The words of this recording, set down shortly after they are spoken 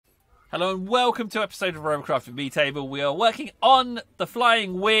Hello and welcome to episode of Robocraft with me, Table. We are working on the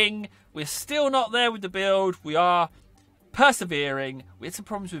flying wing. We're still not there with the build. We are persevering. We had some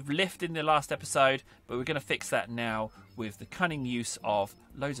problems with lift in the last episode, but we're going to fix that now with the cunning use of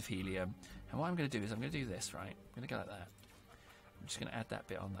loads of helium. And what I'm going to do is I'm going to do this, right? I'm going to go like that. I'm just going to add that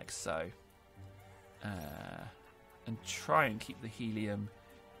bit on like so. And try and keep the helium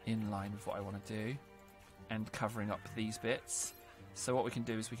in line with what I want to do. And covering up these bits. So what we can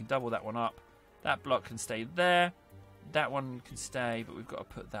do is we can double that one up. That block can stay there. That one can stay, but we've got to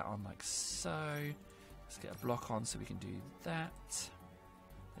put that on like so. Let's get a block on so we can do that.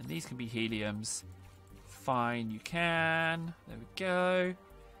 And these can be heliums. Fine, you can. There we go.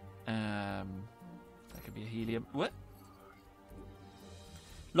 That could be a helium. What?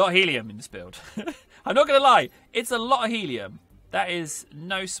 A lot of helium in this build. I'm not going to lie. It's a lot of helium. That is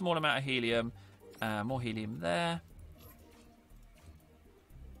no small amount of helium. More helium there.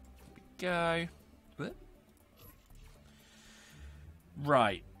 Go. What?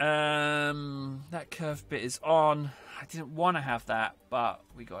 Right. That curved bit is on. I didn't want to have that, but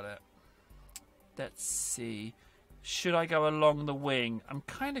we got it. Let's see. Should I go along the wing? I'm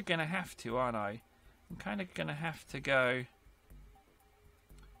kind of going to have to, aren't I? I'm kind of going to have to go...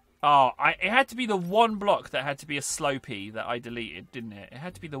 Oh, it had to be the one block that had to be a slopey that I deleted, didn't it? It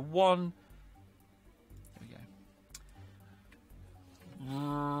had to be the one...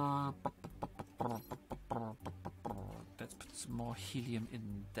 Let's put some more helium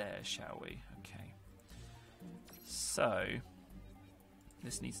in there, shall we? Okay. So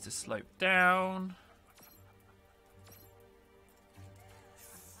this needs to slope down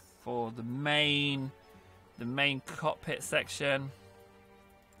for the main cockpit section.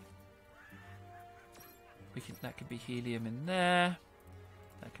 That could be helium in there.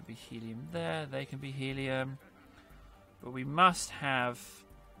 That could be helium there. They can be helium. But we must have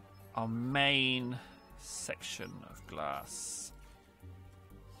our main section of glass.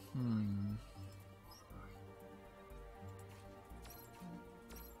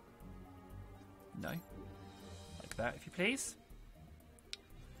 No. Like that, if you please.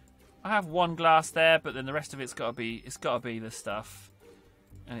 I have one glass there, but then the rest of it's gotta be the stuff.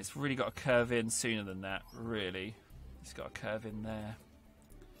 And it's really got to curve in sooner than that, really. It's got to curve in there.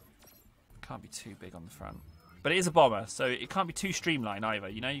 Can't be too big on the front. But it is a bomber, so it can't be too streamlined either.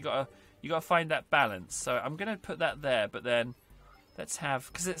 You know, you gotta find that balance. So I'm gonna put that there, but then let's have,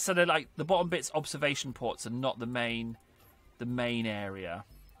 because it's sort of like the bottom bit's observation ports and not the main area.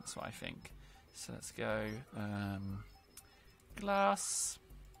 That's what I think. So let's go glass.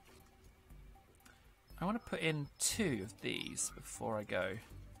 I want to put in 2 of these before I go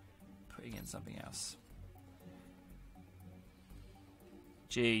putting in something else.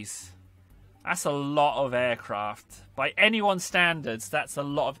 Jeez. That's a lot of aircraft. By anyone's standards, that's a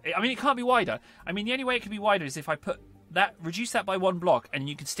lot of... I mean, it can't be wider. I mean, the only way it can be wider is if I put that, reduce that by 1 block, and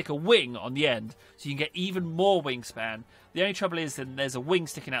you can stick a wing on the end, so you can get even more wingspan. The only trouble is that there's a wing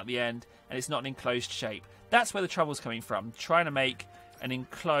sticking out the end, and it's not an enclosed shape. That's where the trouble's coming from. Trying to make an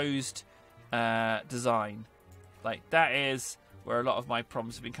enclosed design. Like, that is where a lot of my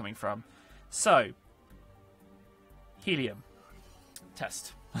problems have been coming from. So, helium.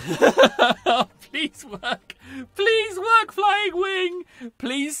 Test. Please work. Please work, flying wing.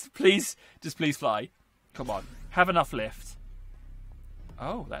 Please, just please fly. Come on. Have enough lift.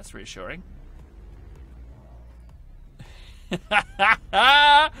 Oh, that's reassuring.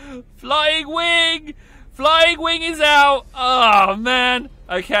 Flying wing. Flying wing is out. Oh, man.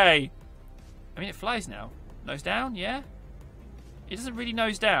 Okay. I mean, it flies now. Nose down, yeah? It doesn't really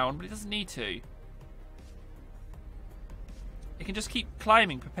nose down, but it doesn't need to. It can just keep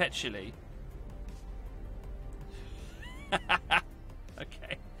climbing perpetually.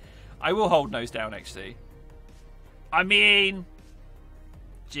 Okay. I will hold nose down, actually. I mean...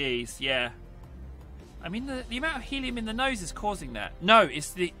 Jeez, yeah. I mean, the amount of helium in the nose is causing that. No,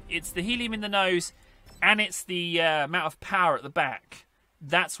 it's the helium in the nose, and it's the amount of power at the back.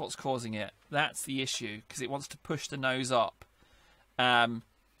 That's what's causing it. That's the issue, because it wants to push the nose up.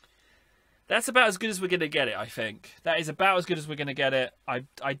 That's about as good as we're going to get it, I think. That is about as good as we're going to get it. I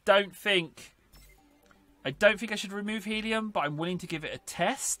don't think I should remove helium, but I'm willing to give it a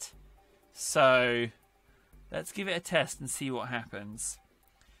test. So let's give it a test and see what happens.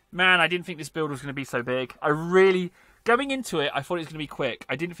 Man, I didn't think this build was going to be so big. Going into it, I thought it was going to be quick.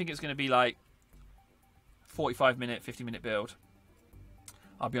 I didn't think it was going to be like 45-minute, 50-minute build.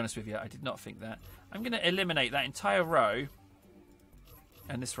 I'll be honest with you, I did not think that. I'm going to eliminate that entire row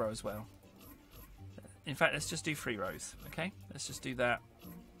and this row as well. In fact, let's just do 3 rows, okay? Let's just do that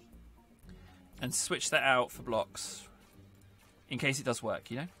and switch that out for blocks in case it does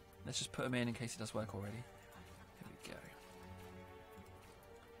work, you know? Let's just put them in case it does work already. Here we go.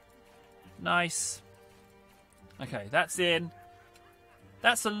 Nice. Okay, that's in.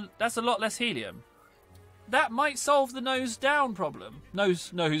 That's a lot less helium. That might solve the nose down problem.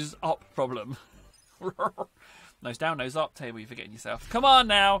 Nose up problem. Nose down, nose up. Table, you're forgetting yourself. Come on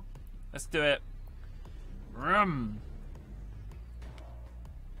now. Let's do it.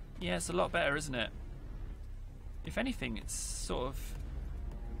 Yeah, it's a lot better, isn't it? If anything, it's sort of...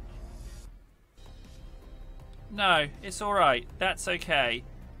 No, it's alright. That's okay.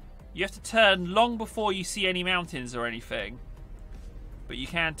 You have to turn long before you see any mountains or anything. But you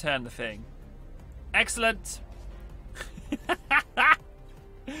can turn the thing. Excellent!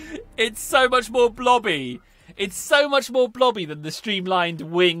 It's so much more blobby. It's so much more blobby than the streamlined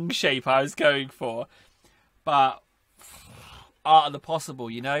wing shape I was going for. But art of the possible,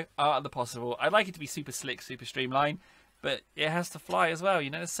 you know? Art of the possible. I'd like it to be super slick, super streamlined. But it has to fly as well, you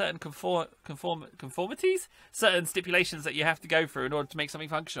know? There's certain conformities? Certain stipulations that you have to go through in order to make something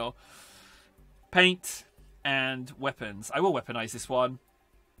functional. Paint and weapons. I will weaponize this one.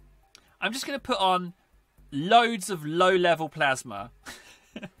 I'm just going to put on loads of low-level plasma.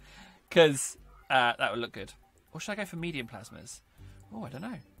 Because that would look good. Or should I go for medium plasmas? Oh, I don't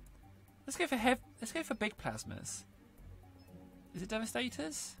know. Let's go for big plasmas. Is it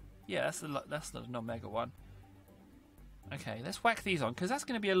Devastators? Yeah, that's the non-mega one. Okay, let's whack these on, because that's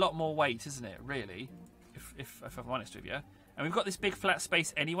going to be a lot more weight, isn't it, really? If I'm honest with you. And we've got this big flat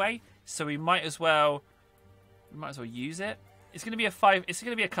space anyway, so we might as well use it. It's going to be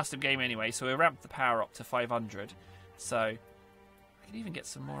a custom game anyway, so we'll ramp the power up to 500. So I can even get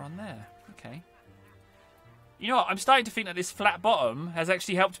some more on there. Okay. You know what? I'm starting to think that this flat bottom has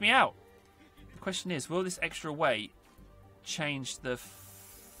actually helped me out. The question is, will this extra weight change the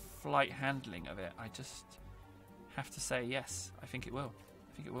flight handling of it? I just have to say yes. I think it will.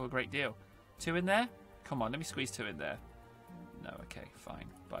 I think it will a great deal. 2 in there? Come on, let me squeeze 2 in there. No, okay, fine.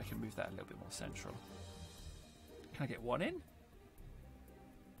 But I can move that a little bit more central. Can I get 1 in?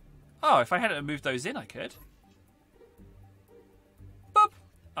 Oh, if I hadn't moved those in, I could. Boop.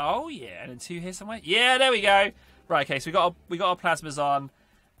 Oh yeah, and then 2 here somewhere. Yeah, there we go. Right, okay, so we got our plasmas on.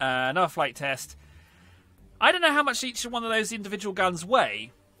 Another flight test. I don't know how much each one of those individual guns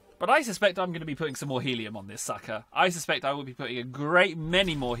weigh, but I suspect I'm going to be putting some more helium on this sucker. I suspect I will be putting a great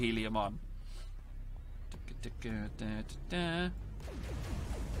many more helium on. Imagine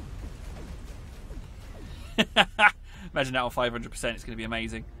that on 500%. It's going to be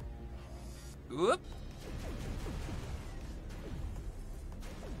amazing. Whoop.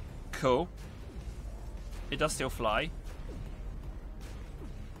 Cool. It does still fly.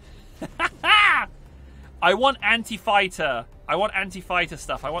 I want anti-fighter. I want anti-fighter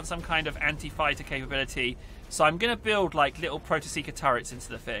stuff. I want some kind of anti-fighter capability. So I'm gonna build like little proto-seeker turrets into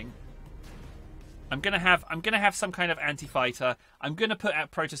the thing. I'm gonna have some kind of anti-fighter. I'm gonna put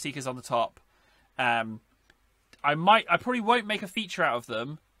out proto-seekers on the top. I probably won't make a feature out of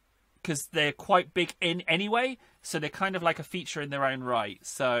them because they're quite big in anyway. So they're kind of like a feature in their own right.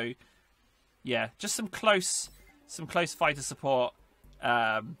 So yeah, just some close fighter support,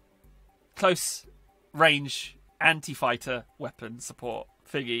 close range anti-fighter weapon support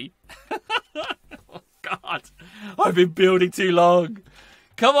thingy. Oh God, I've been building too long.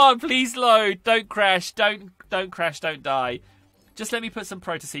 Come on, please load. Don't crash. Don't crash. Don't die. Just let me put some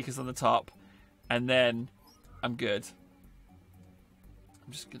proto-seekers on the top, and then I'm good.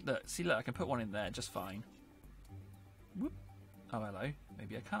 I'm just look. See, look, I can put one in there just fine. Whoop. Oh, hello.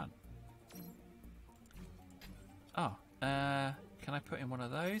 Maybe I can't. Oh, can I put in one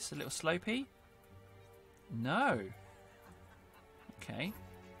of those? A little slopey? No. Okay.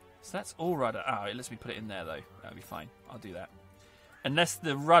 So that's all rudder. Oh, it lets me put it in there though. That'll be fine. I'll do that. Unless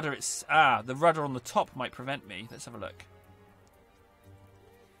the rudder the rudder on the top might prevent me. Let's have a look.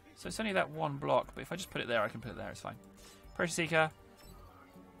 So it's only that one block, but if I just put it there, I can put it there. It's fine. Pressure seeker.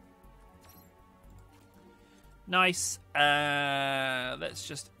 Nice. Let's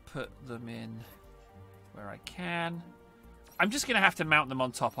just put them in where I can. I'm just going to have to mount them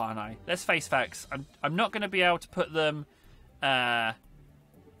on top, aren't I? Let's face facts. I'm not going to be able to put them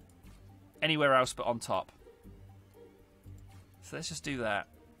anywhere else but on top. So let's just do that.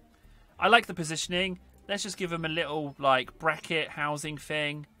 I like the positioning. Let's just give them a little like bracket housing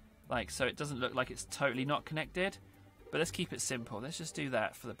thing, like so it doesn't look like it's totally not connected. But let's keep it simple. Let's just do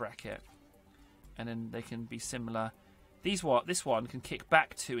that for the bracket, and then they can be similar. This one can kick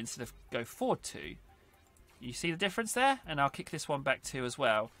back 2 instead of go forward 2. You see the difference there? And I'll kick this one back 2 as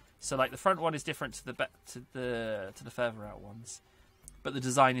well. So like the front one is different to the further out ones, but the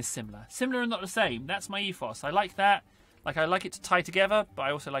design is similar. Similar and not the same. That's my ethos. I like that. Like, I like it to tie together, but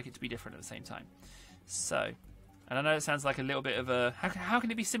I also like it to be different at the same time. So, and I know it sounds like a little bit of a... How can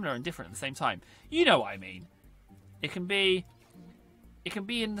it be similar and different at the same time? You know what I mean. It can be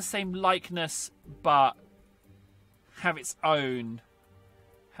in the same likeness, but have its own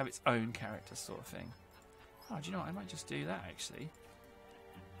character sort of thing. Oh, do you know what? I might just do that, actually.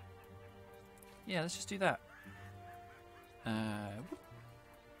 Yeah, let's just do that.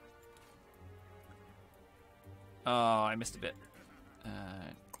 Oh, I missed a bit.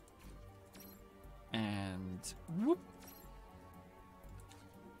 And whoop.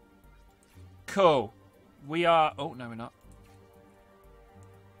 Cool. We are... Oh, no, we're not.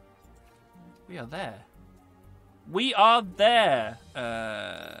 We are there. We are there.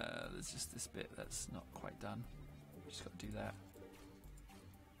 There's just this bit that's not quite done. Just got to do that.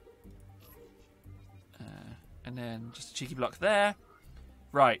 And then just a cheeky block there.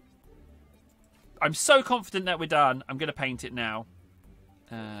 Right. I'm so confident that we're done. I'm going to paint it now.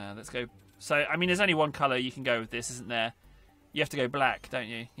 Let's go. So, I mean, there's only one colour you can go with this, isn't there? You have to go black, don't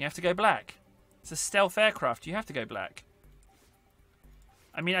you? You have to go black. It's a stealth aircraft. You have to go black.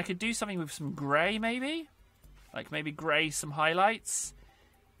 I mean, I could do something with some grey, maybe? Like, maybe grey, some highlights?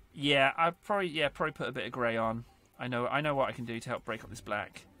 Yeah, I'd probably put a bit of grey on. I know what I can do to help break up this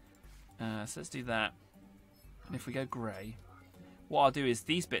black. So let's do that. And if we go grey, what I'll do is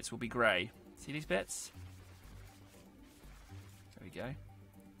these bits will be grey. See these bits? There we go.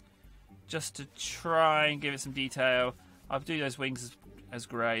 Just to try and give it some detail, I'll do those wings as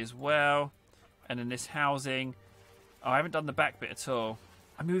grey as well. And then this housing. Oh, I haven't done the back bit at all.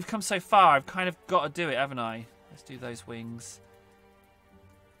 I mean, we've come so far. I've kind of got to do it, haven't I? Let's do those wings.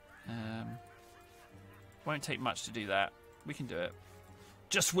 Won't take much to do that. We can do it.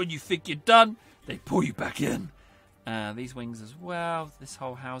 Just when you think you're done, they pull you back in. These wings as well. This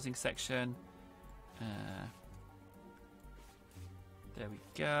whole housing section. There we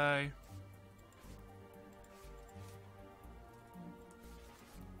go.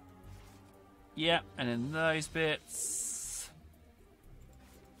 Yeah, and then those bits.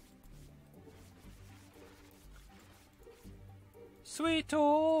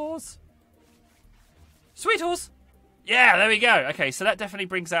 Sweetos! Sweetos! Yeah, there we go. Okay, so that definitely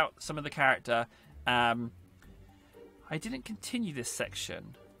brings out some of the character. I didn't continue this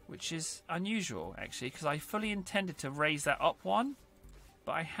section, which is unusual, actually, because I fully intended to raise that up one,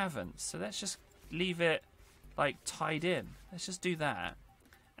 but I haven't. So let's just leave it, like, tied in. Let's just do that.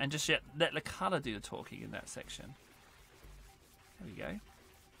 And just let the colour do the talking in that section. There we go.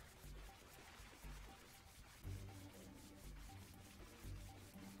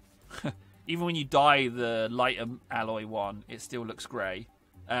 Even when you dye the lighter alloy one, it still looks grey.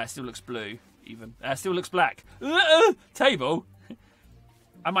 It still looks blue, even. Still looks black. Table!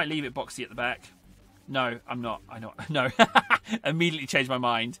 I might leave it boxy at the back. No, I'm not. I know. No. Immediately changed my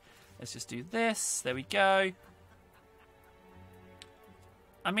mind. Let's just do this. There we go.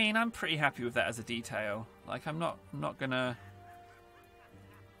 I mean, I'm pretty happy with that as a detail. Like, I'm not gonna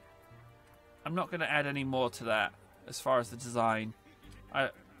add any more to that as far as the design.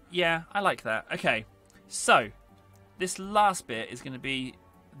 Yeah, I like that. Okay, so this last bit is going to be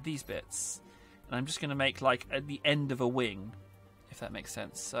these bits, and I'm just going to make like at the end of a wing, if that makes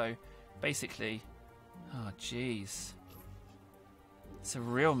sense. So basically, oh jeez, it's a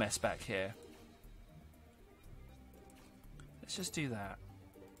real mess back here. Let's just do that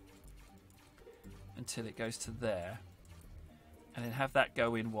until it goes to there, and then have that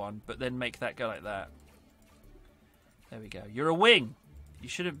go in one, but then make that go like that. There we go. You're a wing. You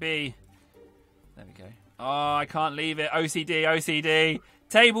shouldn't be. There we go. Oh, I can't leave it. OCD, OCD.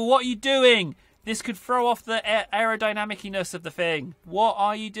 Table, what are you doing? This could throw off the aerodynamiciness of the thing. What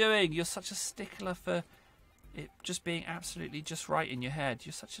are you doing? You're such a stickler for it just being absolutely just right in your head.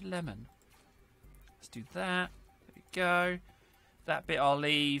 You're such a lemon. Let's do that. There we go. That bit I'll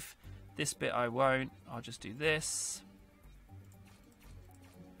leave. This bit I won't. I'll just do this.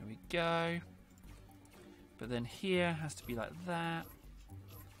 There we go. But then here has to be like that.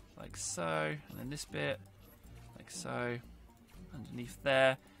 Like so. And then this bit. Like so. Underneath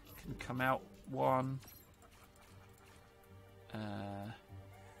there. Can come out one.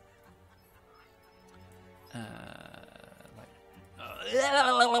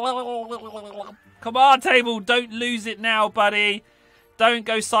 Come on, table. Don't lose it now, buddy. Don't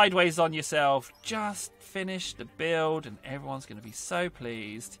go sideways on yourself. Just finish the build and everyone's going to be so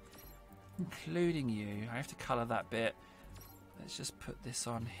pleased. Including you. I have to colour that bit. Let's just put this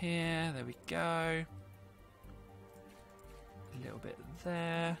on here. There we go. A little bit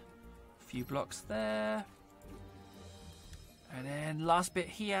there. A few blocks there. And then last bit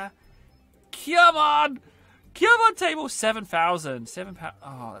here. Come on! Keyboard table 7,000.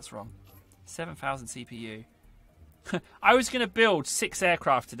 Oh, that's wrong. 7,000 CPU. I was going to build 6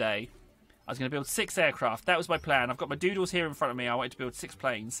 aircraft today. I was going to build 6 aircraft. That was my plan. I've got my doodles here in front of me. I wanted to build 6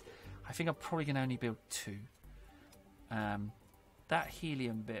 planes. I think I'm probably going to only build 2. That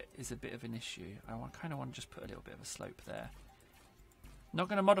helium bit is a bit of an issue. I kind of want to just put a little bit of a slope there. Not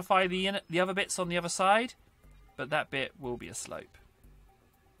going to modify the other bits on the other side, but that bit will be a slope.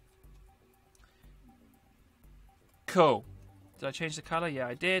 Cool. Did I change the colour? Yeah,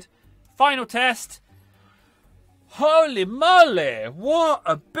 I did. Final test. Holy moly, what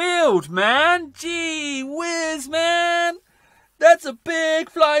a build, man. Gee whiz, man. That's a big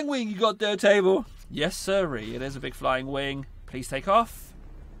flying wing you got there, table. Yes, sirree, it is a big flying wing. Please take off.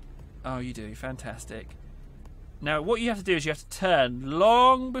 Oh, you do. Fantastic. Now, what you have to do is you have to turn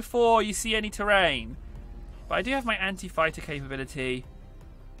long before you see any terrain. But I do have my anti-fighter capability.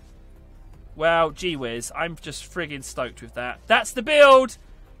 Well, gee whiz, I'm just friggin' stoked with that. That's the build!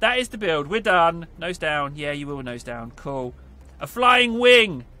 That is the build. We're done. Nose down. Yeah, you will nose down. Cool. A flying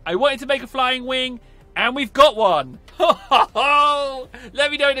wing. I wanted to make a flying wing, and we've got one. Let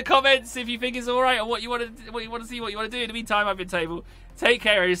me know in the comments if you think it's all right or what you want to see, what you want to do. In the meantime, I've been Table. Take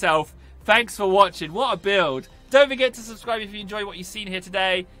care of yourself. Thanks for watching. What a build. Don't forget to subscribe if you enjoy what you've seen here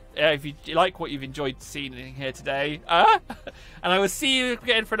today. If you like what you've enjoyed seeing here today. And I will see you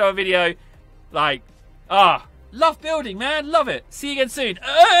again for another video. Love building, man. Love it. See you again soon.